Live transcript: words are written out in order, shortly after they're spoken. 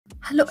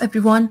Hello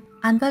everyone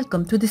and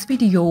welcome to this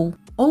video.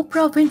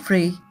 Oprah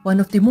Winfrey, one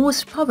of the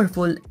most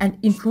powerful and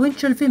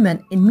influential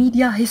women in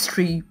media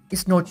history,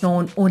 is not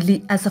known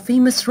only as a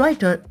famous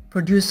writer,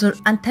 producer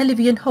and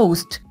television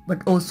host,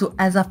 but also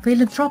as a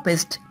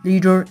philanthropist,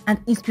 leader and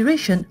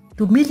inspiration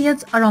to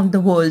millions around the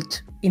world.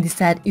 In this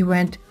sad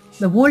event,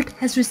 the world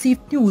has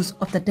received news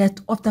of the death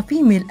of the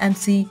female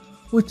MC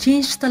who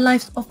changed the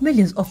lives of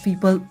millions of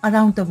people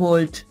around the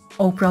world.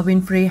 Oprah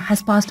Winfrey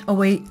has passed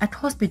away at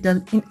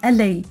hospital in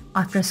LA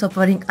after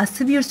suffering a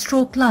severe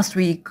stroke last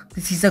week.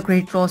 This is a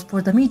great loss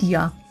for the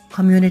media,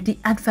 community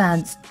and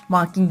fans,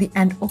 marking the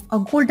end of a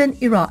golden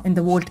era in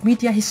the world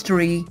media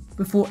history.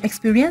 Before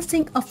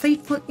experiencing a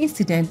fateful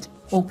incident,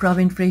 Oprah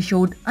Winfrey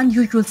showed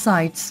unusual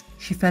signs.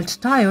 She felt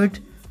tired,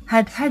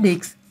 had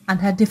headaches, and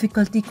had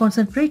difficulty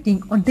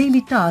concentrating on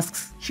daily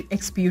tasks. She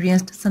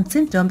experienced some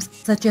symptoms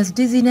such as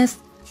dizziness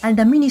and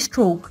a mini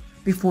stroke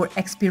before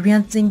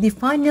experiencing the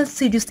final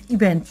serious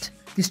event.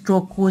 The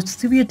stroke caused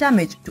severe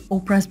damage to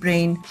Oprah's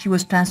brain. She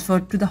was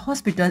transferred to the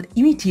hospital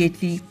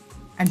immediately,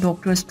 and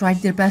doctors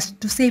tried their best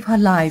to save her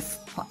life.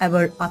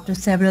 However, after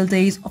several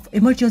days of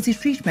emergency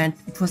treatment,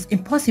 it was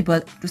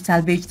impossible to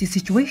salvage the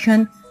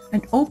situation,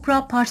 and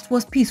Oprah passed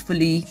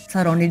peacefully,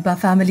 surrounded by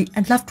family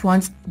and loved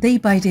ones day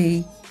by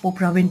day.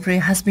 Oprah Winfrey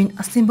has been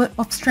a symbol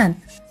of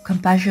strength,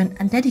 compassion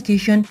and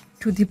dedication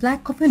to the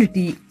Black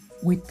community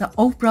with the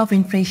Oprah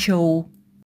Winfrey Show.